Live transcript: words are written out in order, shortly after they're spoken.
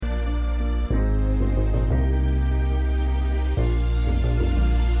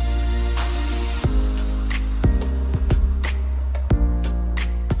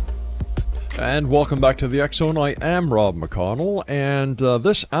And welcome back to the X Zone. I am Rob McConnell, and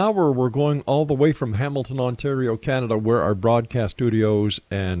this hour we're going all the way from Hamilton, Ontario, Canada, where our broadcast studios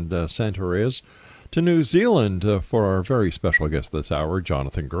and center is, to New Zealand for our very special guest this hour,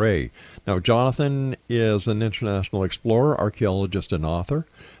 Jonathan Gray. Now, Jonathan is an international explorer, archaeologist, and author.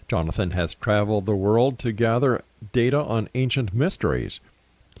 Jonathan has traveled the world to gather data on ancient mysteries.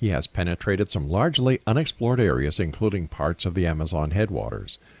 He has penetrated some largely unexplored areas, including parts of the Amazon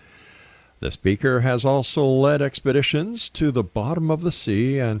headwaters. The speaker has also led expeditions to the bottom of the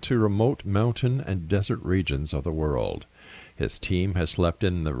sea and to remote mountain and desert regions of the world. His team has slept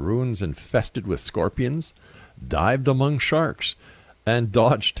in the ruins infested with scorpions, dived among sharks, and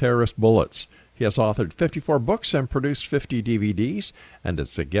dodged terrorist bullets. He has authored 54 books and produced 50 DVDs, and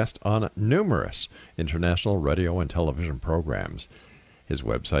is a guest on numerous international radio and television programs. His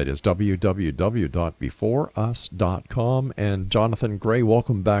website is www.beforeus.com. And Jonathan Gray,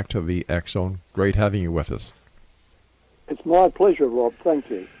 welcome back to the X Zone. Great having you with us. It's my pleasure, Rob. Thank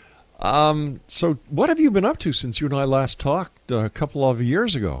you. So what have you been up to since you and I last talked a couple of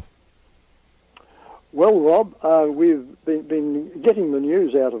years ago? Well, Rob, we've been getting the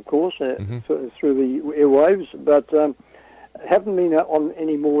news out, of course, through the airwaves, but haven't been on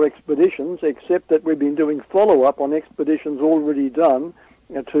any more expeditions, except that we've been doing follow-up on expeditions already done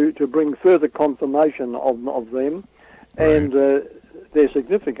to bring further confirmation of them, right, and their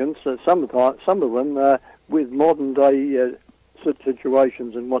significance, some of them with modern-day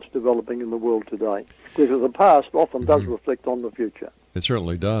situations and what's developing in the world today. Because the past often does reflect on the future. It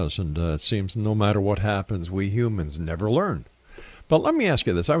certainly does, and it seems no matter what happens, we humans never learn. But let me ask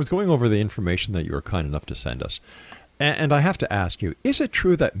you this. I was going over the information that you were kind enough to send us, and I have to ask you, is it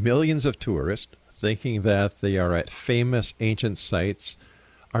true that millions of tourists, thinking that they are at famous ancient sites,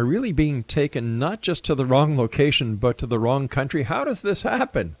 are really being taken not just to the wrong location, but to the wrong country? How does this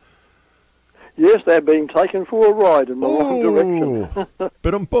happen? Yes, they're being taken for a ride in the wrong direction.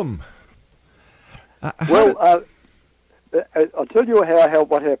 Ba-dum-bum. I'll tell you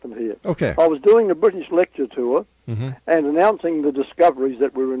what happened here. Okay. I was doing a British lecture tour and announcing the discoveries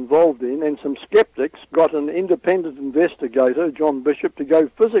that we're involved in, and some skeptics got an independent investigator, John Bishop, to go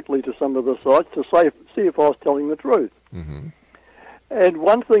physically to some of the sites to see if I was telling the truth. And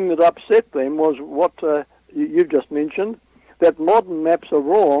one thing that upset them was what you've just mentioned, that modern maps are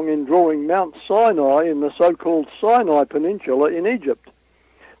wrong in drawing Mount Sinai in the so-called Sinai Peninsula in Egypt.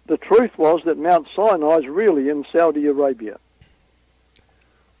 The truth was that Mount Sinai is really in Saudi Arabia.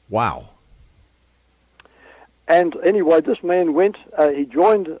 Wow. And anyway, this man went, he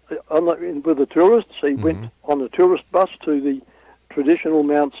joined with the tourists. He went on a tourist bus to the traditional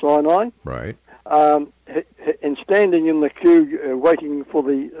Mount Sinai. Right. And standing in the queue waiting for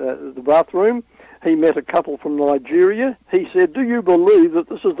the bathroom, he met a couple from Nigeria. He said, "Do you believe that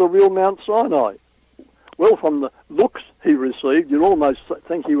this is the real Mount Sinai?" Well, from the looks he received, you'd almost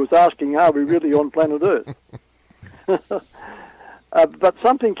think he was asking, are we really on planet Earth? But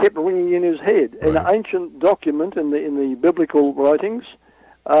something kept ringing in his head. Right. An ancient document in the biblical writings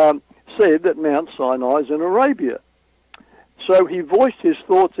said that Mount Sinai is in Arabia. So he voiced his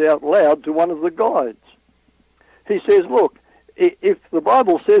thoughts out loud to one of the guides. He says, look, if the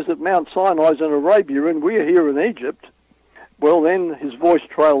Bible says that Mount Sinai is in Arabia and we're here in Egypt, well, then his voice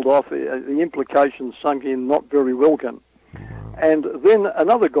trailed off. The implications sunk in, not very welcome. And then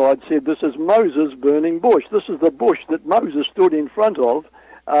another guide said, this is Moses' burning bush. This is the bush that Moses stood in front of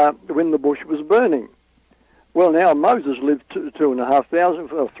when the bush was burning. Well, now, Moses lived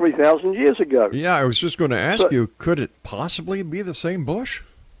 3,000 years ago. Yeah, I was just going to ask you, could it possibly be the same bush?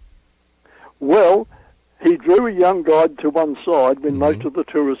 Well, he drew a young guide to one side when most of the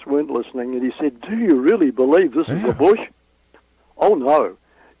tourists weren't listening, and he said, do you really believe this is the bush? Oh, no.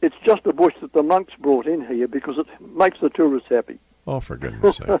 It's just a bush that the monks brought in here because it makes the tourists happy. Oh, for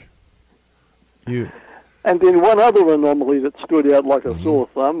goodness sake. And then one other anomaly that stood out like a sore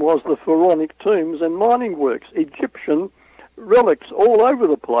thumb was the pharaonic tombs and mining works, Egyptian relics all over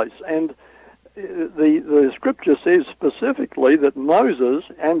the place. And the scripture says specifically that Moses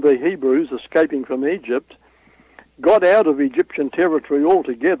and the Hebrews escaping from Egypt got out of Egyptian territory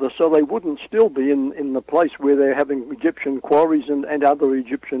altogether so they wouldn't still be in the place where they're having Egyptian quarries and other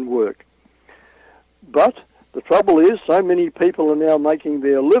Egyptian work. But the trouble is so many people are now making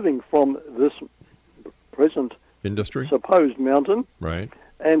their living from this present industry, supposed mountain. Right.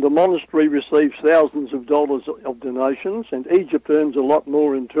 And the monastery receives thousands of dollars of donations, and Egypt earns a lot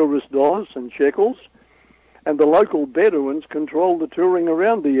more in tourist dollars and shekels, and the local Bedouins control the touring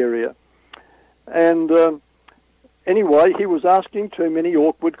around the area. And anyway, he was asking too many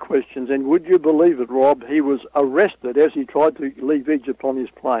awkward questions, and would you believe it, Rob, he was arrested as he tried to leave Egypt on his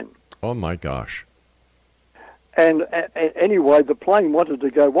plane. Oh, my gosh. And anyway, the plane wanted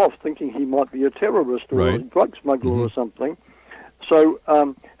to go off thinking he might be a terrorist or a Right. drug smuggler or something. So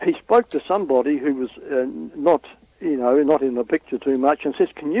he spoke to somebody who was not in the picture too much, and says,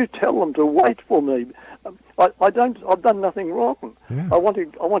 "Can you tell them to wait for me? I've done nothing wrong. Yeah. I want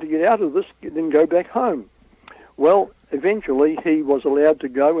to get out of this, then go back home." Well, eventually he was allowed to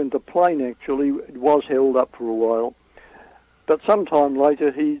go, and the plane actually was held up for a while. But sometime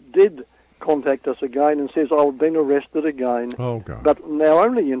later he did contact us again and says, "I've been arrested again, Oh, God. but now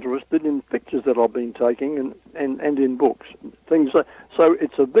only interested in pictures that I've been taking and in books." So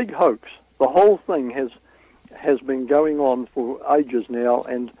it's a big hoax. The whole thing has been going on for ages now,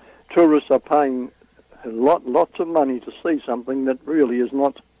 and tourists are paying lots of money to see something that really is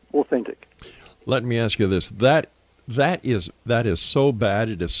not authentic. Let me ask you this. That is so bad.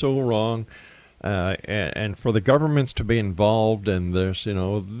 It is so wrong. And for the governments to be involved in this,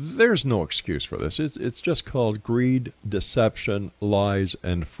 there's no excuse for this. It's just called greed, deception, lies,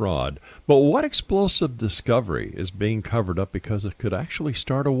 and fraud. But what explosive discovery is being covered up because it could actually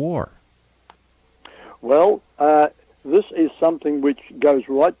start a war? Well, this is something which goes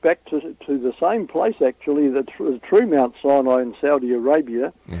right back to the same place, actually, the true Mount Sinai in Saudi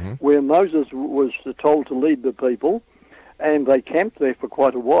Arabia, where Moses was told to lead the people, and they camped there for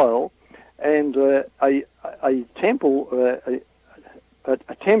quite a while. And a temple,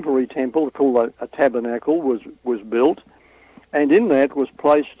 a temporary temple called a tabernacle was built, and in that was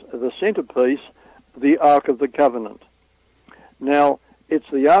placed the centerpiece, the Ark of the Covenant. Now, it's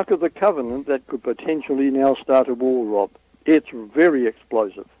the Ark of the Covenant that could potentially now start a war, Rob. It's very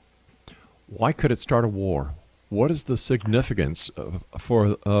explosive. Why could it start a war? What is the significance of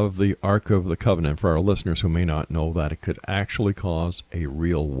the Ark of the Covenant for our listeners who may not know that it could actually cause a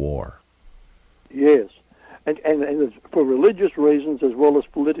real war? Yes, and it's for religious reasons as well as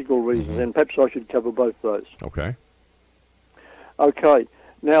political reasons, and perhaps I should cover both those. Okay. Okay.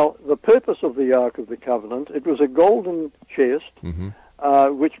 Now, the purpose of the Ark of the Covenant, it was a golden chest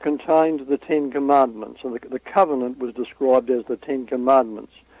which contained the Ten Commandments, and the covenant was described as the Ten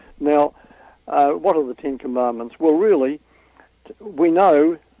Commandments. Now, what are the Ten Commandments? Well, really, we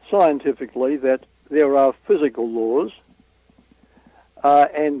know scientifically that there are physical laws,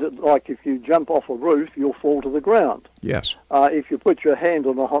 and like if you jump off a roof, you'll fall to the ground. Yes. If you put your hand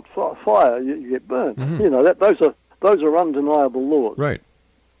on a hot fire, you get burnt. Those are undeniable laws. Right.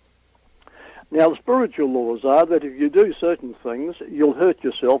 Now, the spiritual laws are that if you do certain things, you'll hurt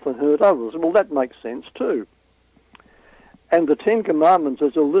yourself and hurt others. Well, that makes sense too. And the Ten Commandments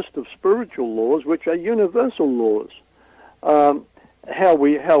is a list of spiritual laws which are universal laws. How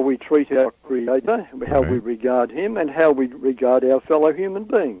we treat our Creator, how we regard Him, and how we regard our fellow human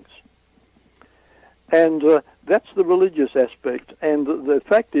beings. And that's the religious aspect. And the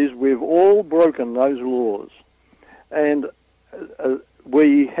fact is we've all broken those laws. And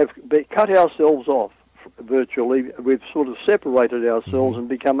we have cut ourselves off virtually. We've sort of separated ourselves and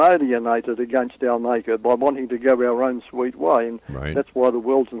become alienated against our Maker by wanting to go our own sweet way. And that's why the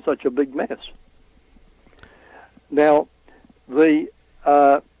world's in such a big mess. Now, the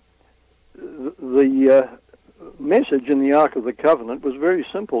message in the Ark of the Covenant was very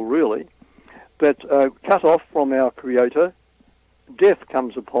simple, really, that cut off from our Creator, death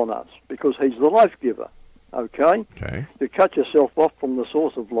comes upon us because He's the life giver. Okay? You cut yourself off from the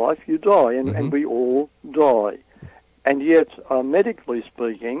source of life, you die, and we all die. And yet, medically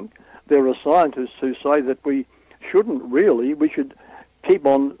speaking, there are scientists who say that we should keep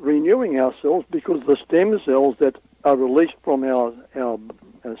on renewing ourselves because the stem cells that are released from our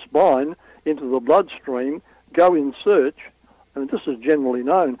spine into the bloodstream go in search, and this is generally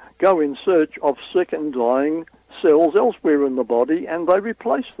known, go in search of sick and dying cells elsewhere in the body, and they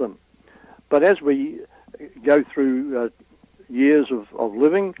replace them. But as we go through years of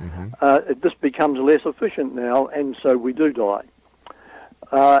living, this becomes less efficient now, and so we do die.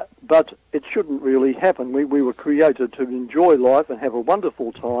 But it shouldn't really happen. We were created to enjoy life and have a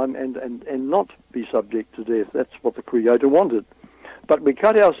wonderful time and not be subject to death. That's what the Creator wanted. But we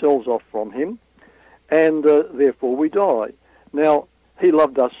cut ourselves off from Him, and therefore we die. Now, He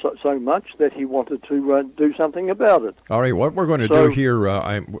loved us so much that He wanted to do something about it. All right, what we're going to do here,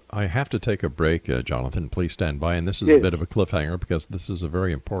 I have to take a break, Jonathan. Please stand by. And this is a bit of a cliffhanger because this is a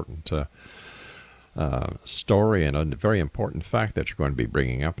very important story and a very important fact that you're going to be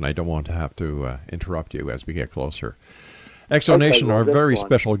bringing up, and I don't want to have to interrupt you as we get closer. Exonation, our very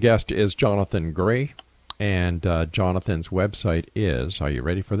special guest is Jonathan Gray, and Jonathan's website is, are you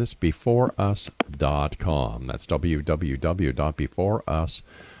ready for this? beforeus.com. That's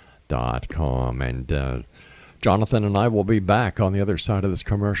www.beforeus.com. And Jonathan and I will be back on the other side of this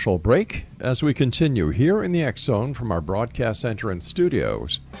commercial break as we continue here in the X Zone from our broadcast center and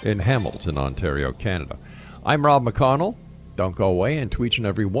studios in Hamilton, Ontario, Canada. I'm Rob McConnell. Don't go away, and to each and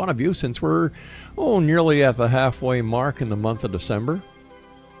every one of you, since we're nearly at the halfway mark in the month of December,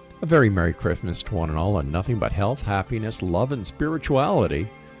 a very Merry Christmas to one and all, and nothing but health, happiness, love, and spirituality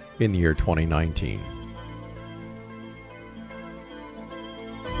in the year 2019.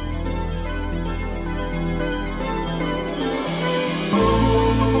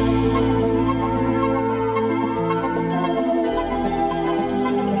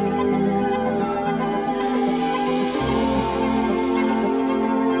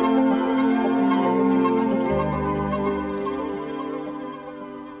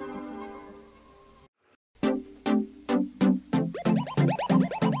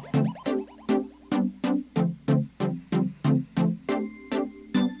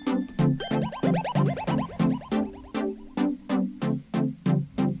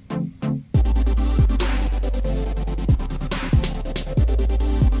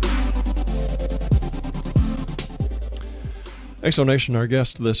 Exonation, our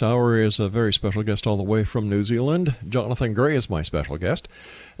guest this hour is a very special guest all the way from New Zealand. Jonathan Gray is my special guest,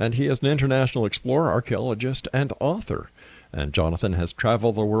 and he is an international explorer, archaeologist, and author. And Jonathan has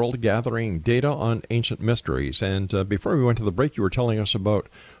traveled the world gathering data on ancient mysteries. And before we went to the break, you were telling us about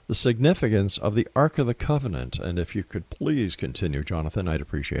the significance of the Ark of the Covenant. And if you could please continue, Jonathan, I'd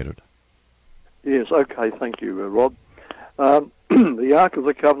appreciate it. Yes, okay, thank you, Rob. The Ark of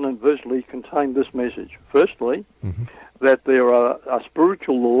the Covenant virtually contained this message. Firstly, that there are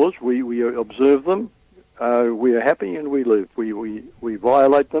spiritual laws. We observe them. We are happy and we live. We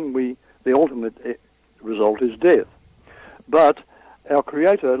violate them. The ultimate result is death. But our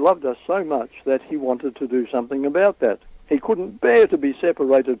Creator loved us so much that he wanted to do something about that. He couldn't bear to be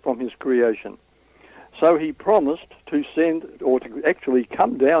separated from his creation. So he promised to send, or to actually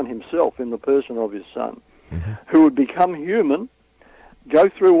come down himself in the person of his Son, who would become human, go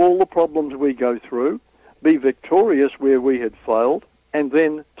through all the problems we go through, be victorious where we had failed, and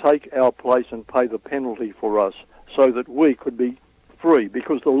then take our place and pay the penalty for us so that we could be free,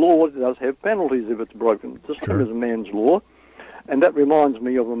 because the law does have penalties if it's broken. It's the same as a man's law. And that reminds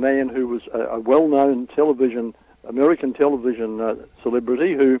me of a man who was a well-known American television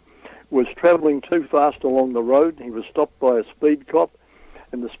celebrity who was traveling too fast along the road. He was stopped by a speed cop,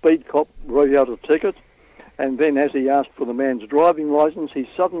 and the speed cop wrote out a ticket. And then as he asked for the man's driving license, he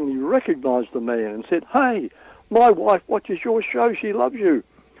suddenly recognized the man and said, "Hey, my wife watches your show. She loves you.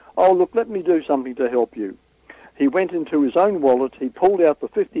 Oh, look, let me do something to help you." He went into his own wallet. He pulled out the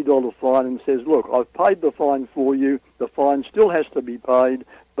 $50 fine and says, "Look, I've paid the fine for you. The fine still has to be paid,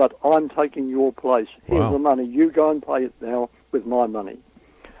 but I'm taking your place. Here's the money. You go and pay it now with my money."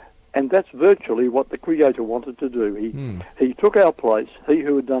 And that's virtually what the Creator wanted to do. He took our place, he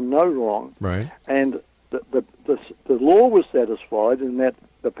who had done no wrong, and the law was satisfied in that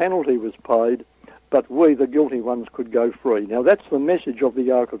the penalty was paid, but we, the guilty ones, could go free. Now, that's the message of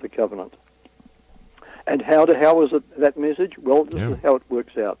the Ark of the Covenant. And how is it that message? Well, this is how it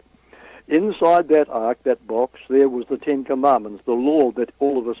works out. Inside that ark, that box, there was the Ten Commandments, the law that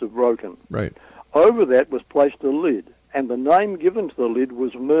all of us have broken. Right. Over that was placed a lid, and the name given to the lid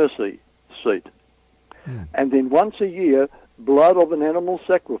was Mercy Seat. And then once a year, blood of an animal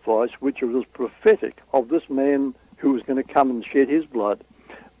sacrifice, which was prophetic of this man who was going to come and shed his blood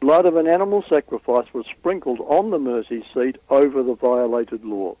of an animal sacrifice was sprinkled on the mercy seat over the violated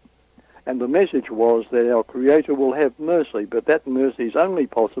law. And the message was that our Creator will have mercy, but that mercy is only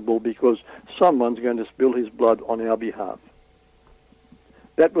possible because someone's going to spill his blood on our behalf.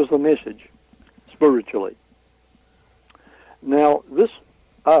 That was the message, spiritually. Now, this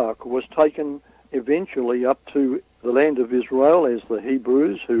ark was taken eventually up to the land of Israel as the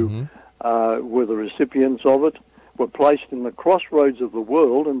Hebrews, who were the recipients of it, were placed in the crossroads of the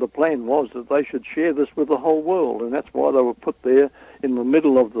world, and the plan was that they should share this with the whole world, and that's why they were put there in the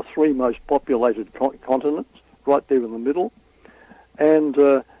middle of the three most populated continents, right there in the middle. And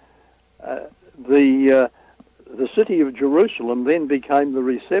the city of Jerusalem then became the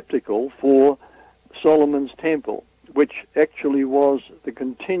receptacle for Solomon's temple, which actually was the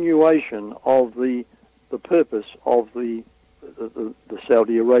continuation of the purpose of the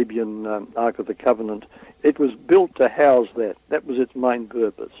Saudi Arabian Ark of the Covenant. It was built to house that. That was its main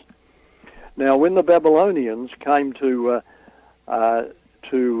purpose. Now, when the Babylonians came to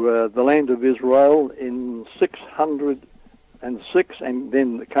the land of Israel in 606, and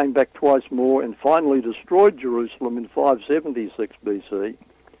then came back twice more, and finally destroyed Jerusalem in 576 BC,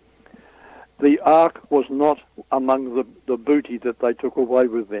 the ark was not among the booty that they took away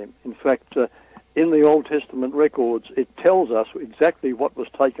with them. In fact, in the Old Testament records, it tells us exactly what was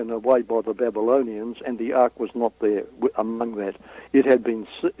taken away by the Babylonians, and the ark was not there among that. It had been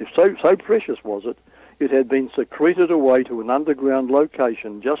so precious was it. It had been secreted away to an underground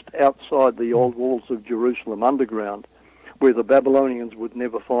location just outside the old walls of Jerusalem, underground, where the Babylonians would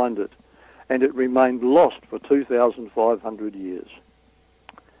never find it, and it remained lost for 2,500 years.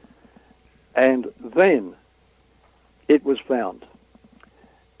 And then it was found,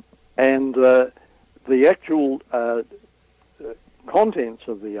 and the actual contents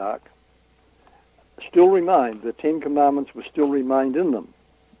of the ark still remained. The Ten Commandments were still remained in them.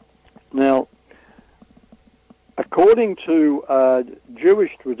 Now, according to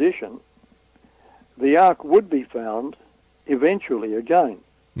Jewish tradition, the ark would be found eventually again.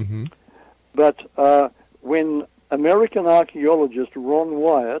 Mm-hmm. But when American archaeologist Ron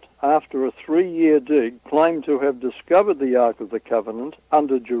Wyatt, after a 3-year dig, claimed to have discovered the Ark of the Covenant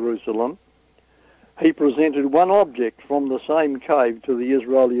under Jerusalem, he presented one object from the same cave to the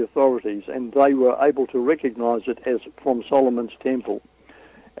Israeli authorities, and they were able to recognize it as from Solomon's temple.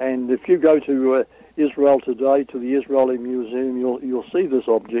 And if you go to Israel today, to the Israeli Museum, you'll see this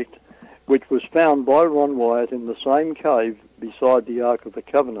object, which was found by Ron Wyatt in the same cave beside the Ark of the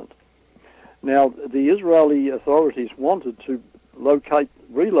Covenant. Now, the Israeli authorities wanted to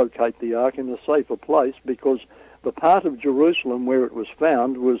relocate the Ark in a safer place, because the part of Jerusalem where it was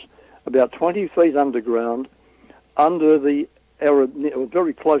found was about 20 feet underground, under the Arab,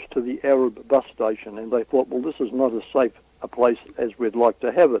 very close to the Arab bus station, and they thought, well, this is not as safe a place as we'd like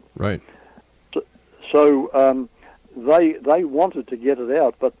to have it. Right. So they wanted to get it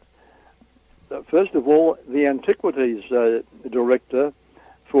out, but first of all, the antiquities director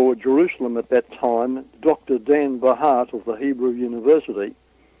for Jerusalem at that time, Dr. Dan Bahart of the Hebrew University,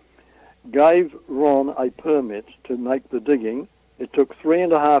 gave Ron a permit to make the digging. It took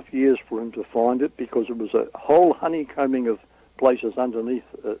 3.5 years for him to find it, because it was a whole honeycombing of places underneath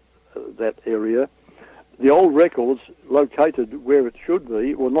that area. The old records located where it should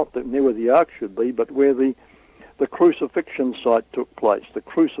be, well, not near where the ark should be, but where the crucifixion site took place. The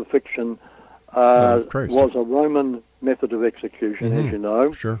crucifixion was a Roman method of execution, as you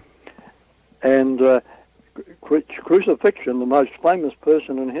know. Sure. And crucifixion, the most famous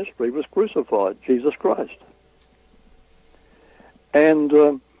person in history, was crucified, Jesus Christ.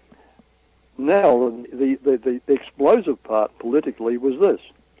 And now the explosive part politically was this.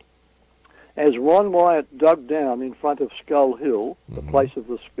 As Ron Wyatt dug down in front of Skull Hill, the place of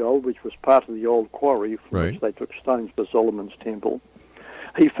the skull, which was part of the old quarry from which they took stones for Solomon's temple,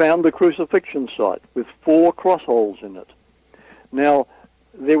 he found the crucifixion site with 4 cross holes in it. Now,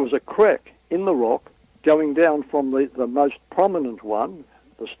 there was a crack in the rock going down from the most prominent one.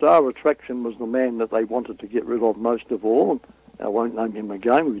 The star attraction was the man that they wanted to get rid of most of all. I won't name him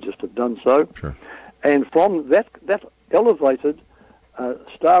again, we just have done so. Sure. And from that elevated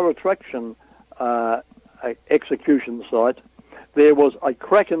star attraction execution site, there was a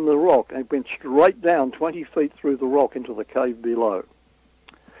crack in the rock, and it went straight down 20 feet through the rock into the cave below.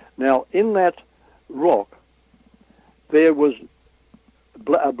 Now, in that rock, there was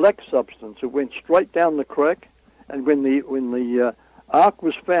a black substance. It went straight down the crack, and when the ark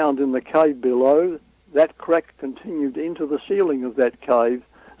was found in the cave below, that crack continued into the ceiling of that cave.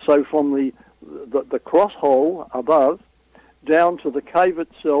 So from the cross hole above down to the cave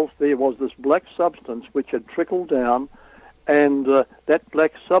itself, there was this black substance which had trickled down, and that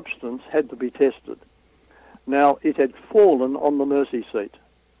black substance had to be tested. Now, it had fallen on the mercy seat.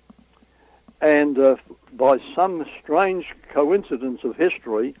 And by some strange coincidence of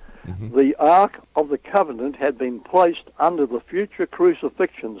history, the Ark of the Covenant had been placed under the future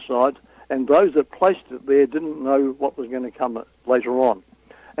crucifixion site, and those that placed it there didn't know what was going to come later on.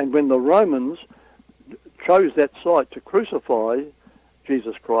 And when the Romans chose that site to crucify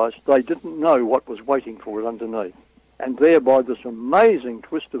Jesus Christ, they didn't know what was waiting for it underneath. And thereby, this amazing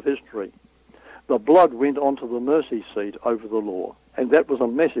twist of history, the blood went onto the mercy seat over the law. And that was a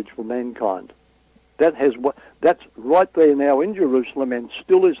message for mankind. That's right there now in Jerusalem, and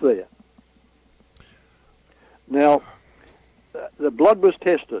still is there. Now, the blood was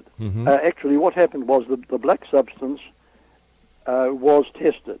tested. Actually, what happened was the black substance was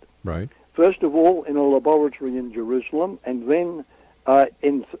tested. Right. First of all, in a laboratory in Jerusalem, and then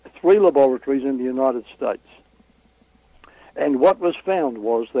in 3 laboratories in the United States. And what was found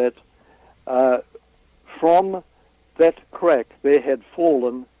was that from that crack there had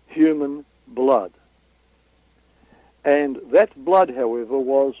fallen human blood. And that blood, however,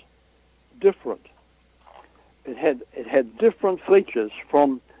 was different. It had different features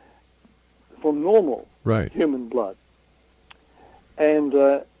from normal human blood. And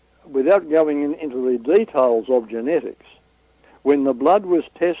without going into the details of genetics, when the blood was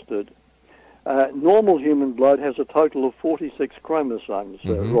tested, normal human blood has a total of 46 chromosomes,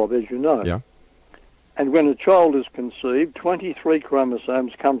 Rob, as you know. Yeah. And when a child is conceived, 23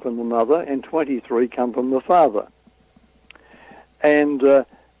 chromosomes come from the mother and 23 come from the father. And the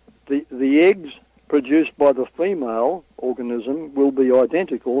eggs produced by the female organism will be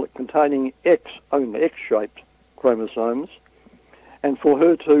identical, containing only X-shaped chromosomes. And for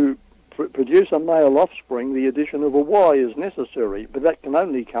her to produce a male offspring, the addition of a Y is necessary, but that can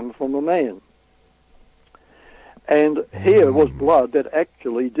only come from a man. And here was blood that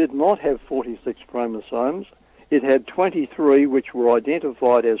actually did not have 46 chromosomes. It had 23, which were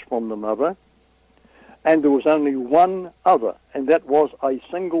identified as from the mother, and there was only one other, and that was a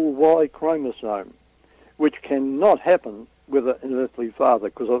single Y chromosome, which cannot happen with an earthly father,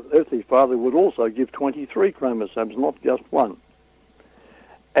 because an earthly father would also give 23 chromosomes, not just one.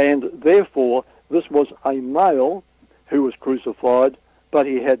 And therefore, this was a male who was crucified, but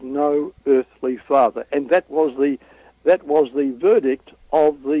he had no earthly father. And that was the verdict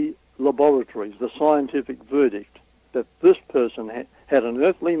of the laboratories, the scientific verdict, that this person had an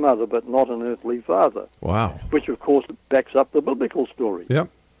earthly mother but not an earthly father. Wow. Which, of course, backs up the biblical story. Yep.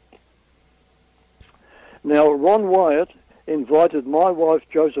 Now, Ron Wyatt invited my wife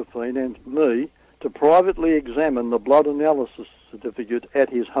Josephine and me to privately examine the blood analysis certificate at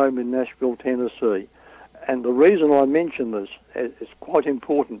his home in Nashville, Tennessee. And the reason I mention this is quite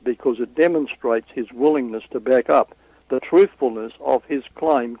important because it demonstrates his willingness to back up the truthfulness of his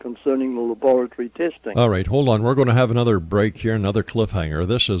claim concerning the laboratory testing. All right, hold on. We're going to have another break here, another cliffhanger.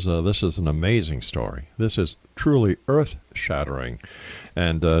 This is an amazing story. This is truly earth-shattering.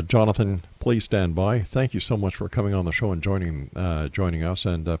 And Jonathan, please stand by. Thank you so much for coming on the show and joining us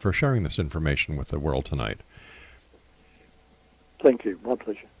and for sharing this information with the world tonight. Thank you. My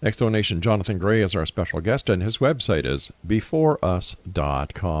pleasure. Exonation Jonathan Gray is our special guest, and his website is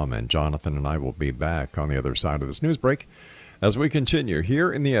beforeus.com. And Jonathan and I will be back on the other side of this news break as we continue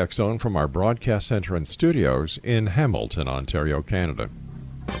here in the X Zone from our broadcast center and studios in Hamilton, Ontario, Canada.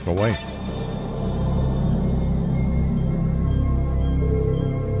 Go away.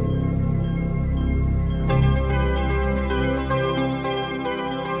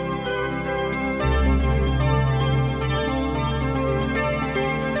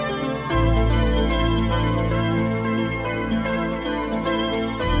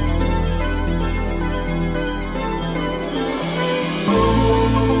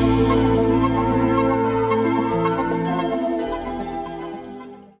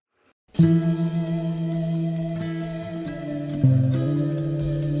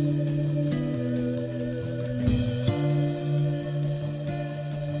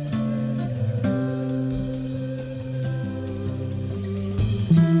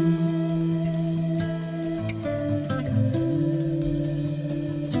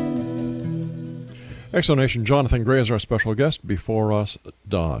 Exonation Jonathan Gray is our special guest,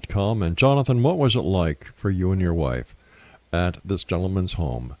 beforeus.com. And Jonathan, what was it like for you and your wife at this gentleman's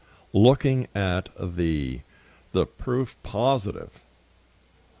home, looking at the proof positive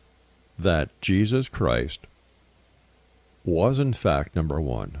that Jesus Christ was in fact, number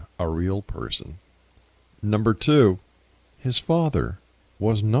one, a real person. Number two, his father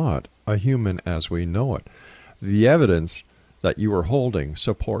was not a human as we know it. The evidence that you are holding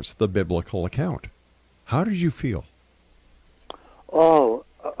supports the biblical account. How did you feel? Oh,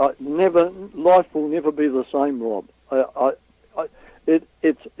 life will never be the same, Rob.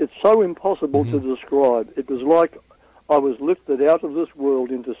 It's so impossible to describe. It was like I was lifted out of this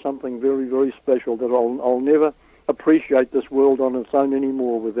world into something very, very special that I'll never appreciate this world on its own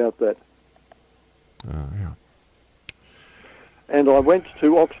anymore without that. Yeah. And I went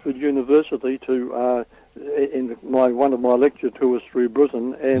to Oxford University to one of my lecture tours through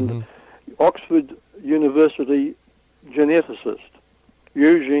Britain, and Oxford University geneticist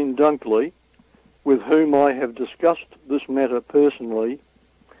Eugene Dunkley, with whom I have discussed this matter personally,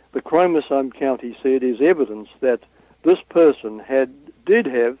 the chromosome count, he said, is evidence that this person did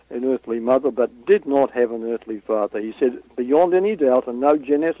have an earthly mother but did not have an earthly father. He said, beyond any doubt, and no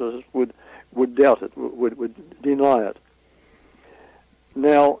geneticist would doubt it, would deny it.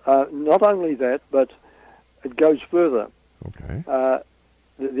 Now, not only that, but it goes further. Okay.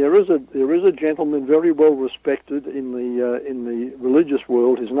 There is a gentleman very well respected in the religious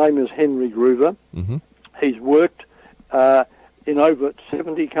world. His name is Henry Groover. Mm-hmm. He's worked in over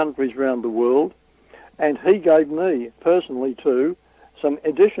 70 countries around the world, and he gave me personally too some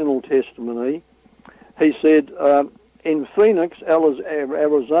additional testimony. He said in Phoenix,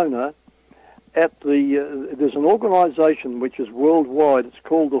 Arizona, there's an organisation which is worldwide. It's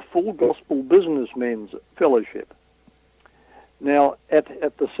called the Full Gospel Businessmen's Fellowship. Now,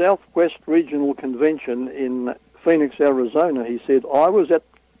 at the Southwest Regional Convention in Phoenix, Arizona, he said, I was at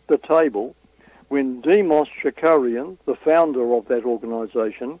the table when Demos Shakarian, the founder of that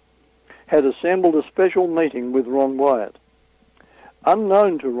organisation, had assembled a special meeting with Ron Wyatt.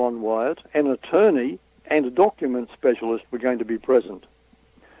 Unknown to Ron Wyatt, an attorney and a document specialist were going to be present.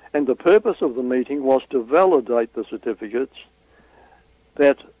 And the purpose of the meeting was to validate the certificates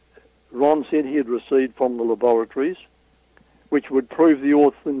that Ron said he had received from the laboratories, which would prove the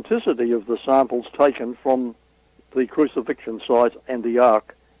authenticity of the samples taken from the crucifixion site and the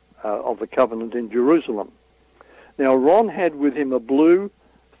Ark of the Covenant in Jerusalem. Now, Ron had with him a blue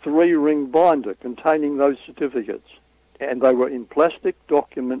 3-ring binder containing those certificates, and they were in plastic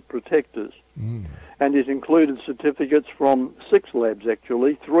document protectors. And it included certificates from 6 labs,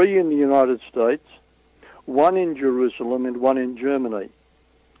 actually, 3 in the United States, 1 in Jerusalem, and 1 in Germany.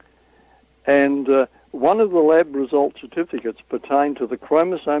 And one of the lab result certificates pertained to the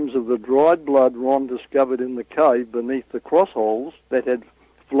chromosomes of the dried blood Ron discovered in the cave beneath the cross holes that had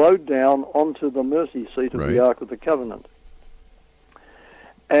flowed down onto the mercy seat of the Ark of the Covenant.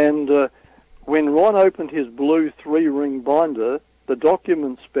 And when Ron opened his blue 3-ring binder, the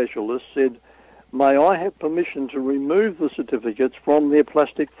document specialist said, "May I have permission to remove the certificates from their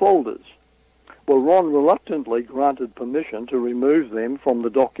plastic folders?" Well, Ron reluctantly granted permission to remove them from the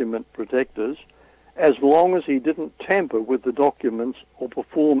document protectors as long as he didn't tamper with the documents or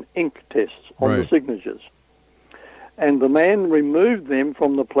perform ink tests on the signatures. And the man removed them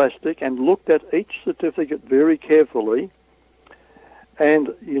from the plastic and looked at each certificate very carefully.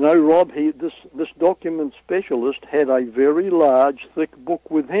 And, you know, Rob, this document specialist had a very large, thick book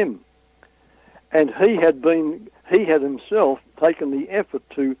with him. And he had himself taken the effort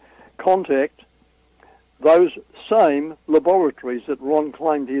to contact those same laboratories that Ron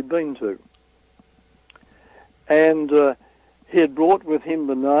claimed he had been to. And he had brought with him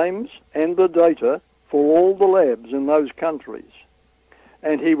the names and the data for all the labs in those countries.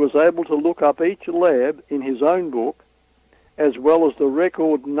 And he was able to look up each lab in his own book, as well as the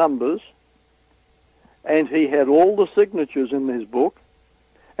record numbers, and he had all the signatures in his book,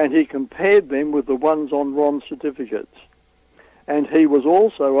 and he compared them with the ones on Ron's certificates. And he was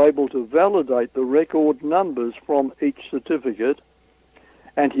also able to validate the record numbers from each certificate,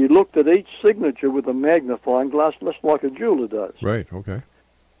 and he looked at each signature with a magnifying glass, just like a jeweler does. Right, okay.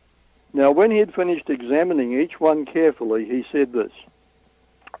 Now, when he had finished examining each one carefully, he said this: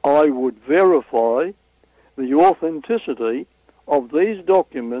 "I would verify the authenticity of these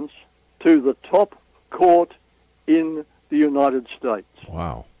documents to the top court in the United States."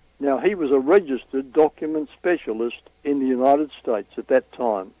 Wow. Now, he was a registered document specialist in the United States at that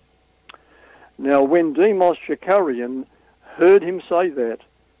time. Now, when Demos Shakarian heard him say that,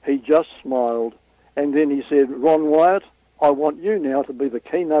 he just smiled, and then he said, "Ron Wyatt, I want you now to be the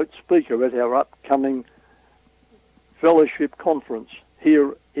keynote speaker at our upcoming fellowship conference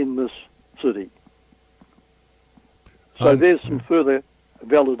here in this city." So there's some further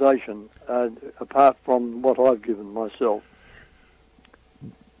validation apart from what I've given myself.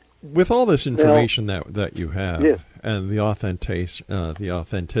 With all this information that you have, yes, and the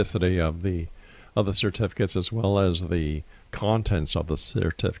authenticity of the certificates, as well as the contents of the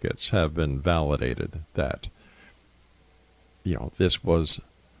certificates, have been validated that, you know, this was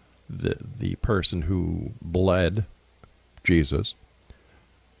the person who bled Jesus,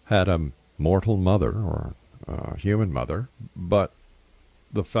 had a mortal mother or a human mother, but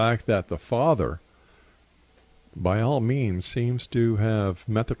the fact that the father, by all means, seems to have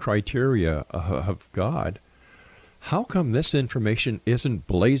met the criteria of God. How come this information isn't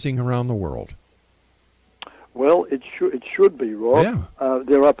blazing around the world? Well, it should be, Rob. Yeah.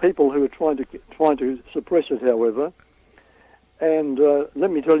 There are people who are trying to suppress it, however. And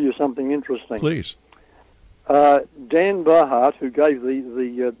let me tell you something interesting. Please. Dan Barhart, who gave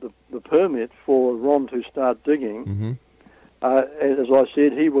the permit for Ron to start digging, as I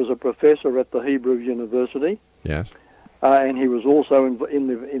said, he was a professor at the Hebrew University. Yes. And he was also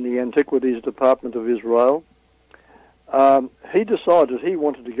in the Antiquities Department of Israel. He decided he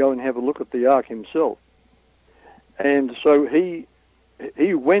wanted to go and have a look at the Ark himself. And so he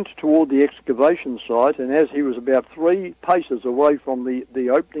went toward the excavation site, and as he was about 3 paces away from the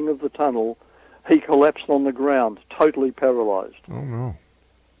opening of the tunnel, he collapsed on the ground, totally paralyzed. Oh, no.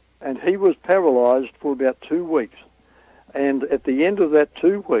 And he was paralyzed for about 2 weeks. And at the end of that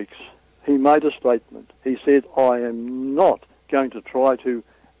 2 weeks, he made a statement. He said, "I am not going to try to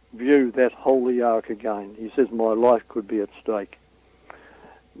view that holy Ark again." He says, "My life could be at stake."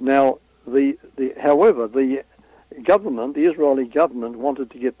 Now, However, the government, the Israeli government,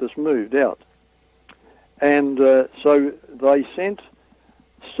 wanted to get this moved out. And so they sent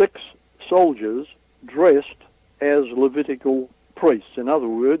 6 soldiers dressed as Levitical priests, in other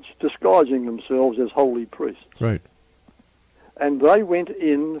words, disguising themselves as holy priests. Right. And they went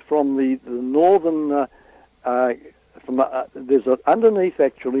in from the northern, there's underneath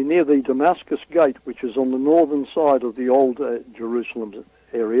actually, near the Damascus Gate, which is on the northern side of the old Jerusalem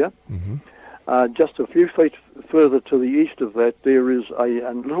area. Mm-hmm. Just a few feet further to the east of that, there is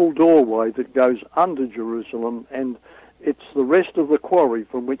a little doorway that goes under Jerusalem, and it's the rest of the quarry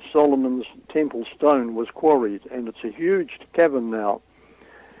from which Solomon's temple stone was quarried, and it's a huge cavern now.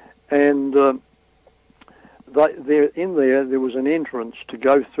 And there was an entrance to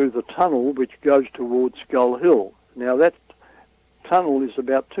go through the tunnel which goes towards Skull Hill. Now that tunnel is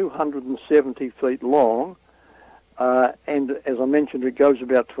about 270 feet long, and as I mentioned, it goes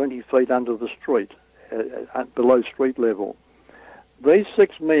about 20 feet under the street, below street level. These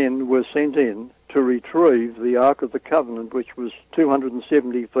 6 men were sent in to retrieve the Ark of the Covenant, which was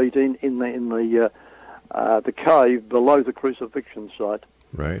 270 feet in the cave below the crucifixion site.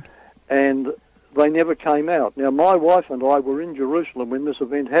 Right. And they never came out. Now, my wife and I were in Jerusalem when this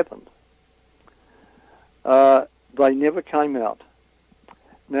event happened. They never came out.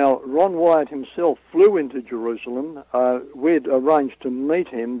 Now, Ron Wyatt himself flew into Jerusalem. We'd arranged to meet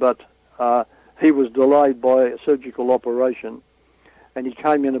him, but he was delayed by a surgical operation, and he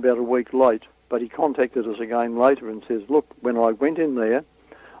came in about a week late. But he contacted us again later and says, look, when I went in there,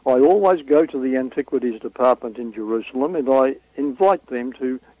 I always go to the Antiquities Department in Jerusalem, and I invite them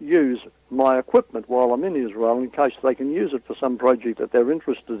to use my equipment while I'm in Israel in case they can use it for some project that they're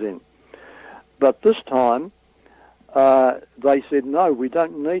interested in. But this time, they said, no, we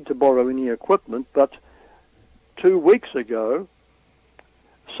don't need to borrow any equipment, but 2 weeks ago,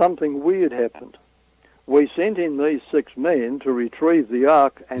 something weird happened. We sent in these 6 men to retrieve the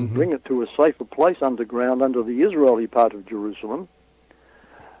Ark and mm-hmm. bring it to a safer place underground under the Israeli part of Jerusalem,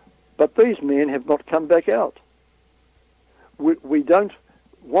 but these men have not come back out. We don't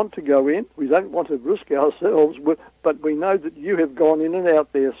want to go in, we don't want to risk ourselves, but we know that you have gone in and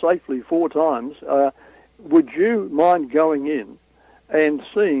out there safely 4 times. Would you mind going in and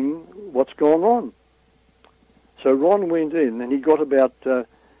seeing what's gone on? So Ron went in, and he got about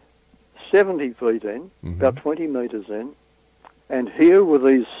 70 feet in, mm-hmm. about 20 metres in, and here were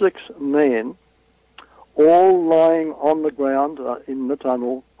these 6 men all lying on the ground in the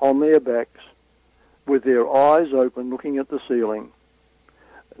tunnel on their backs with their eyes open looking at the ceiling.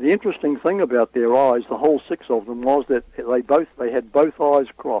 The interesting thing about their eyes, the whole 6 of them, was that they had both eyes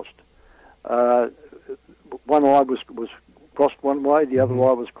crossed. One eye was crossed one way, the other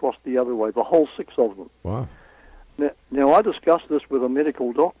eye was crossed the other way, the whole 6 of them. Wow. Now, I discussed this with a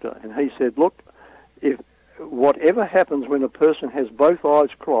medical doctor, and he said, look, if whatever happens when a person has both eyes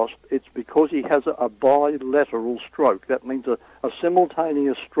crossed, it's because he has a bilateral stroke. That means a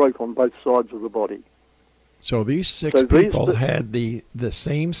simultaneous stroke on both sides of the body. So these 6 people had the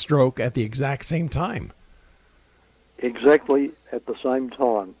same stroke at the exact same time. Exactly at the same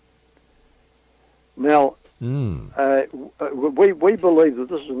time. Now, we believe that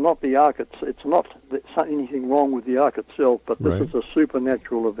this is not the Ark. It's not anything wrong with the Ark itself, but this is a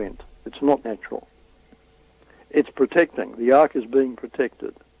supernatural event. It's not natural. It's protecting. The Ark is being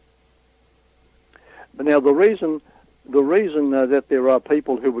protected. But now the reason that there are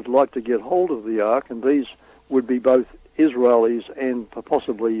people who would like to get hold of the Ark, and these would be both Israelis and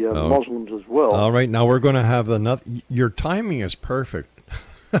possibly Muslims as well. All right, now we're going to have your timing is perfect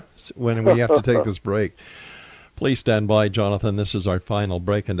when we have to take this break. Please stand by, Jonathan. This is our final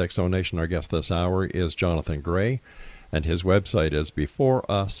break. And Exonation, our guest this hour is Jonathan Gray, and his website is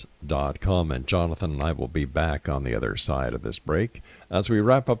beforeus.com. And Jonathan and I will be back on the other side of this break as we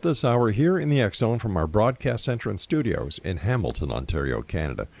wrap up this hour here in the X Zone from our broadcast center and studios in Hamilton, Ontario,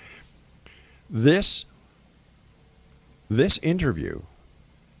 Canada. This interview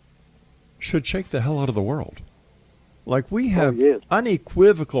should shake the hell out of the world. Like, we have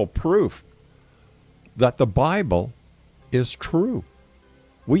unequivocal proof that the Bible is true.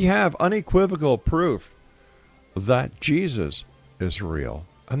 We have unequivocal proof that Jesus is real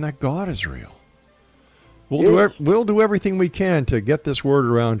and that God is real. We'll do everything we can to get this word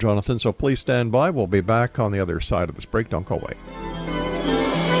around, Jonathan, so please stand by. We'll be back on the other side of this break. Don't go away.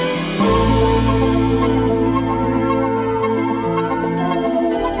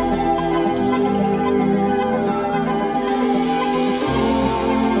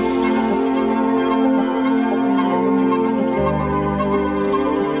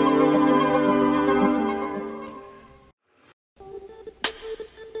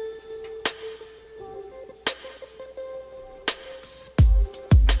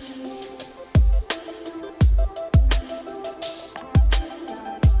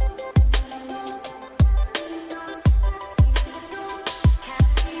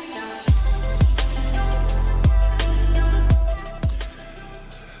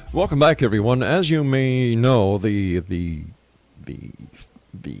 Welcome back, everyone. As you may know, the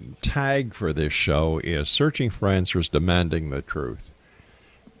tag for this show is Searching for Answers, Demanding the Truth.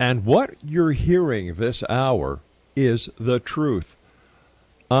 And what you're hearing this hour is the truth.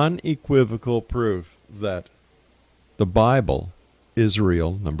 Unequivocal proof that the Bible is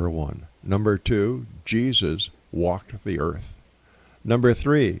real, number one. Number two, Jesus walked the earth. Number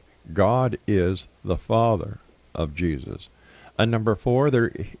three, God is the Father of Jesus. And number four,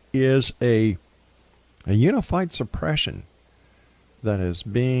 there is a unified suppression that is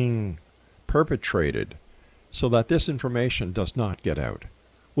being perpetrated so that this information does not get out.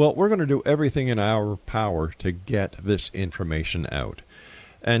 Well, we're going to do everything in our power to get this information out.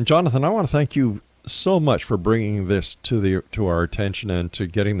 And Jonathan, I want to thank you so much for bringing this to our attention and to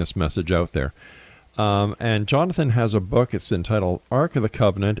getting this message out there. And Jonathan has a book. It's entitled Ark of the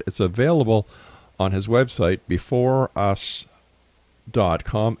Covenant. It's available on his website, beforeus.com,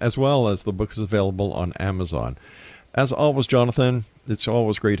 as well as the book is available on Amazon. As always, Jonathan, it's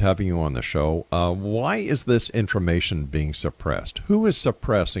always great having you on the show. Why is this information being suppressed? Who is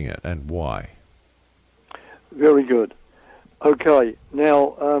suppressing it, and why? Very good. Okay,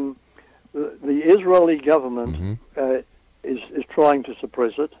 now the Israeli government is trying to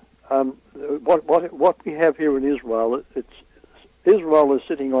suppress it. What we have here in Israel, Israel is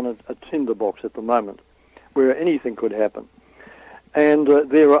sitting on a tinderbox at the moment, where anything could happen, and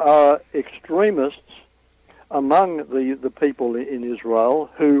there are extremists among the people in Israel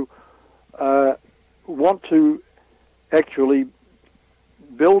who want to actually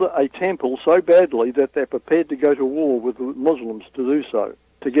build a temple so badly that they're prepared to go to war with the Muslims to do so,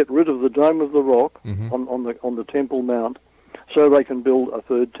 to get rid of the Dome of the Rock on the Temple Mount, so they can build a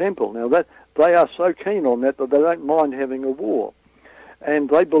third temple. Now that they are so keen on that they don't mind having a war, and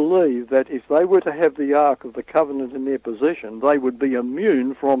they believe that if they were to have the Ark of the Covenant in their possession, they would be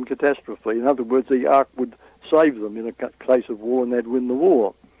immune from catastrophe. In other words, the Ark would save them in a case of war, and they'd win the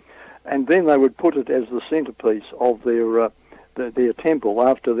war. And then they would put it as the centerpiece of their temple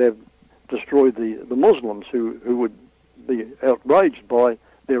after they've destroyed the Muslims, who would be outraged by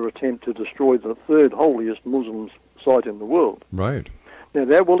their attempt to destroy the third holiest Muslim site in the world. Right. Now,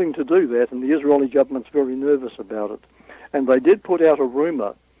 they're willing to do that, and the Israeli government's very nervous about it. And they did put out a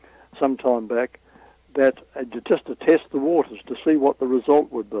rumor some time back that just to test the waters to see what the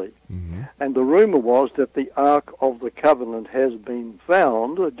result would be. And the rumor was that the Ark of the Covenant has been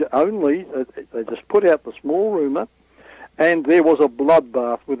found. Only they just put out the small rumor, and there was a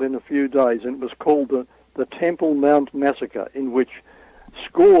bloodbath within a few days, and it was called the Temple Mount Massacre, in which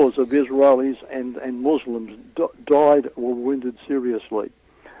scores of Israelis and Muslims died or wounded seriously.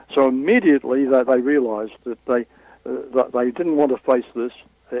 So immediately they realized that they didn't want to face this.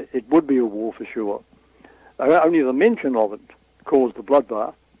 It would be a war for sure. Only the mention of it caused the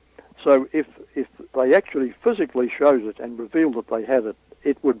bloodbath. So if they actually physically showed it and revealed that they had it,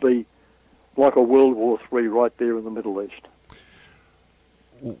 it would be like a World War III right there in the Middle East.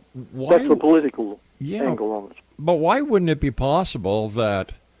 That's the political angle on it. But why wouldn't it be possible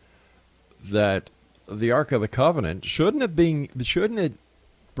that the Ark of the Covenant, shouldn't it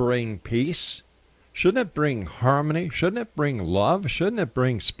bring peace? Shouldn't it bring harmony? Shouldn't it bring love? Shouldn't it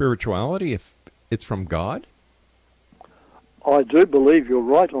bring spirituality if it's from God? I do believe you're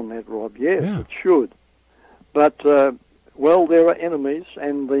right on that, Rob. Yes, it should. But, there are enemies,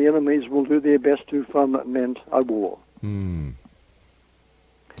 and the enemies will do their best to foment a war.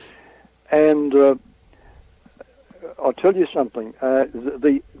 And I'll tell you something.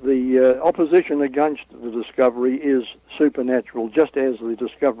 The opposition against the discovery is supernatural, just as the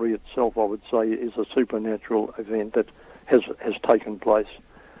discovery itself, I would say, is a supernatural event that has taken place.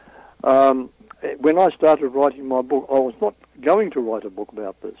 When I started writing my book, I was not going to write a book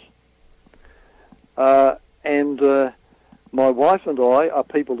about this. My wife and I are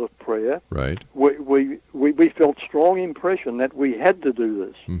people of prayer. Right. We felt strong impression that we had to do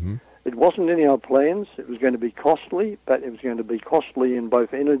this. It wasn't in our plans. It was going to be costly, but it was going to be costly in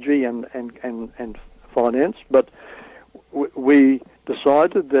both energy and finance. But we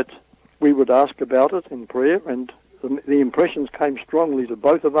decided that we would ask about it in prayer, and the impressions came strongly to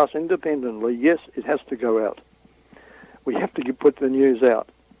both of us independently. Yes, it has to go out. We have to put the news out.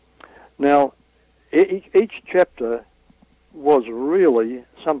 Now, each chapter was really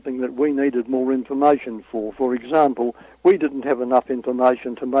something that we needed more information for. For example, we didn't have enough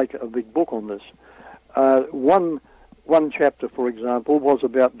information to make a big book on this. One chapter, for example, was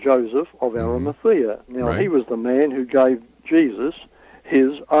about Joseph of Arimathea. Now, he was the man who gave Jesus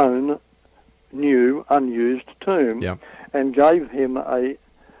his own new, unused tomb and gave him an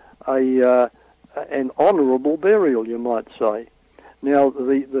honourable burial, you might say. Now,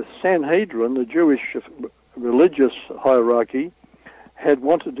 the Sanhedrin, the Jewish religious hierarchy, had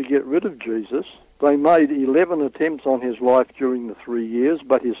wanted to get rid of Jesus. They made 11 attempts on his life during the 3 years,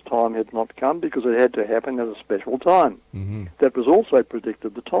 but his time had not come because it had to happen at a special time. Mm-hmm. That was also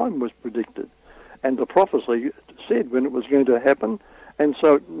predicted. The time was predicted. And the prophecy said when it was going to happen, and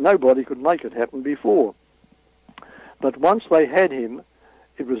so nobody could make it happen before. But once they had him,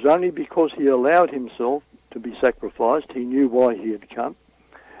 it was only because he allowed himself to be sacrificed. He knew why he had come,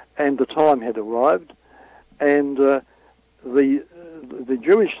 and the time had arrived. And the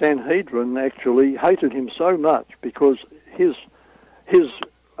Jewish Sanhedrin actually hated him so much because his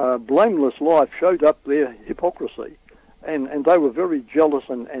blameless life showed up their hypocrisy. And they were very jealous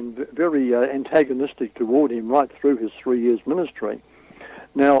and very antagonistic toward him right through his 3 years ministry.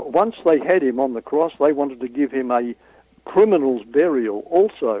 Now, once they had him on the cross, they wanted to give him a criminal's burial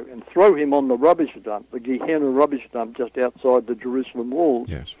also and throw him on the rubbish dump, the Gehenna rubbish dump just outside the Jerusalem walls,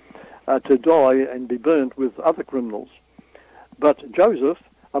 Yes. To die and be burnt with other criminals. But Joseph,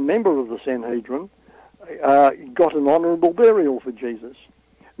 a member of the Sanhedrin, got an honourable burial for Jesus.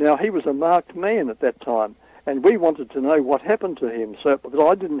 Now, he was a marked man at that time, and we wanted to know what happened to him, but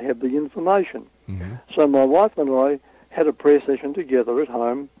I didn't have the information. Mm-hmm. So my wife and I had a prayer session together at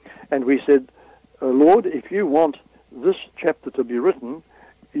home, and we said, Lord, if you want this chapter to be written,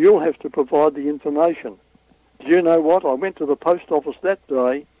 you'll have to provide the information. Do you know what? I went to the post office that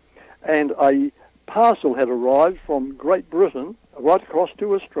day, and a parcel had arrived from Great Britain right across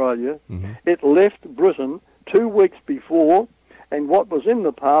to Australia. Mm-hmm. It left Britain 2 weeks before, and what was in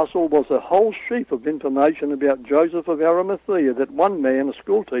the parcel was a whole sheaf of information about Joseph of Arimathea that one man, a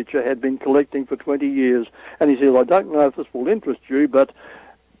school teacher, had been collecting for 20 years. And he said, I don't know if this will interest you, but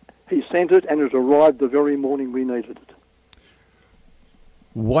he sent it, and it arrived the very morning we needed it.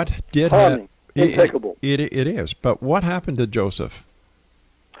 What did Timing, impeccable. It is, but what happened to Joseph?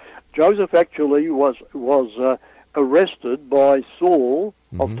 Joseph actually was arrested by Saul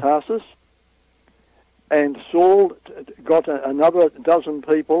Mm-hmm. of Tarsus, and Saul got another dozen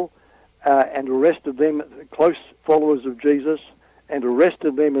people and arrested them, close followers of Jesus, and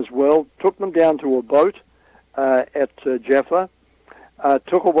arrested them as well, took them down to a boat at Jaffa,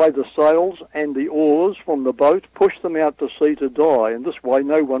 took away the sails and the oars from the boat, pushed them out to sea to die, and this way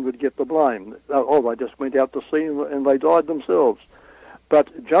no one would get the blame. They just went out to sea and they died themselves.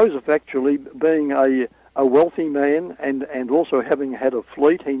 But Joseph actually, being a wealthy man and also having had a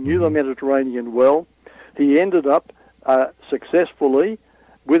fleet, he knew the Mediterranean well. He ended up successfully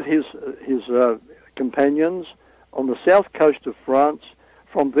with his companions on the south coast of France.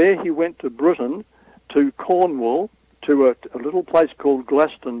 From there he went to Britain, to Cornwall, to a little place called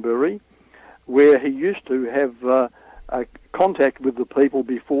Glastonbury, where he used to have contact with the people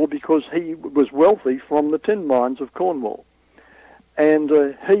before because he was wealthy from the tin mines of Cornwall.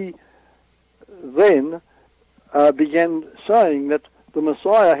 And he then began saying that the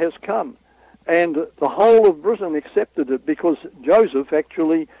Messiah has come. And the whole of Britain accepted it because Joseph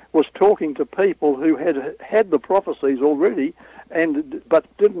actually was talking to people who had the prophecies already, but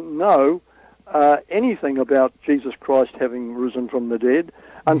didn't know anything about Jesus Christ having risen from the dead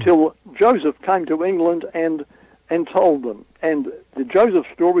until Joseph came to England and told them. And the Joseph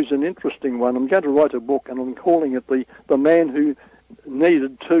story is an interesting one. I'm going to write a book, and I'm calling it the man who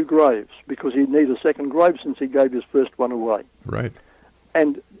needed 2 graves, because he'd need a second grave since he gave his first one away. Right.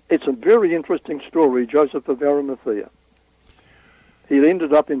 And it's a very interesting story, Joseph of Arimathea. He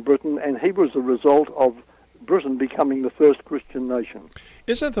ended up in Britain, and he was the result of Britain becoming the first Christian nation.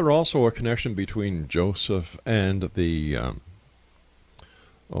 Isn't there also a connection between Joseph and the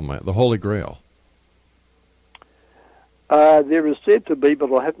Holy Grail? There is said to be,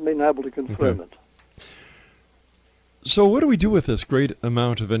 but I haven't been able to confirm it. So what do we do with this great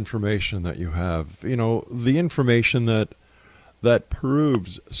amount of information that you have? You know, the information that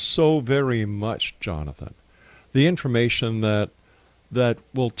proves so very much, Jonathan. The information that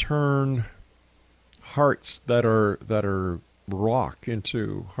will turn hearts that are rock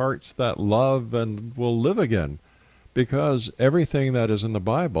into hearts that love and will live again, because everything that is in the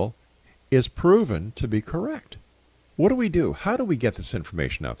Bible is proven to be correct. What do we do? How do we get this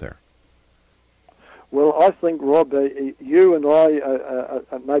information out there? Well, I think, Rob, you and I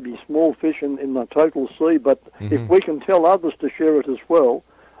may be small fish in the total sea, but if we can tell others to share it as well,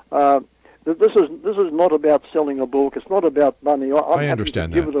 this is not about selling a book. It's not about money. I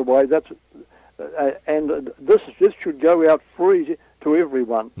understand give it away. That's and this should go out free to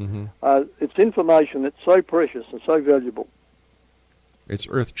everyone. Mm-hmm. It's information. It's so precious and so valuable. It's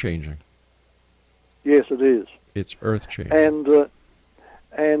earth-changing. Yes, it is. It's earth-changing.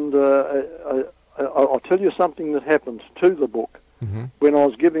 And I'll tell you something that happened to the book. when I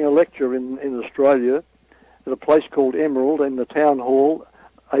was giving a lecture in Australia at a place called Emerald in the town hall.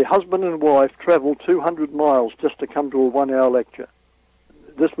 A husband and wife travelled 200 miles just to come to a 1-hour lecture.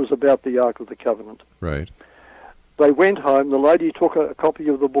 This was about the Ark of the Covenant. Right. They went home. The lady took a copy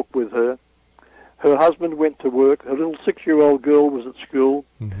of the book with her. Her husband went to work. Her little 6-year-old girl was at school.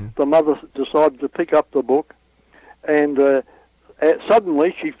 The mother decided to pick up the book, and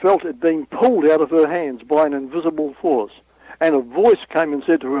suddenly she felt it being pulled out of her hands by an invisible force. And a voice came and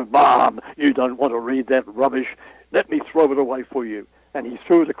said to her, "Mom, you don't want to read that rubbish. Let me throw it away for you." And he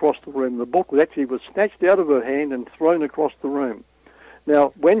threw it across the room. The book was snatched out of her hand and thrown across the room.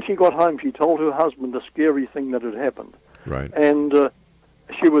 Now, when she got home, she told her husband the scary thing that had happened. Right. And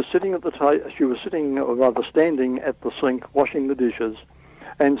she was sitting at the standing at the sink washing the dishes,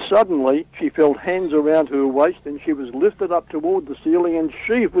 and suddenly she felt hands around her waist, and she was lifted up toward the ceiling, and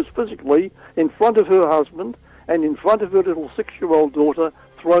she was physically in front of her husband and in front of her little 6-year-old daughter,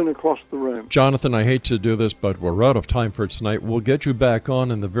 thrown across the room. Jonathan, I hate to do this, but we're out of time for tonight. We'll get you back on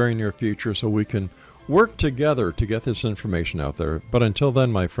in the very near future so we can work together to get this information out there. But until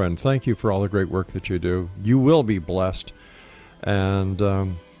then, my friend, thank you for all the great work that you do. You will be blessed. And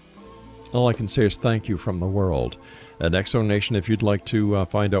all I can say is thank you from the world. At Exo Nation, if you'd like to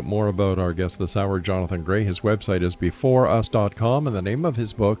find out more about our guest this hour, Jonathan Gray, his website is beforeus.com, and the name of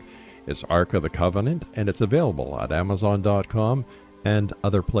his book is Ark of the Covenant, and it's available at amazon.com and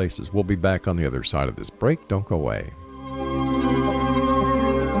other places. We'll be back on the other side of this break. Don't go away.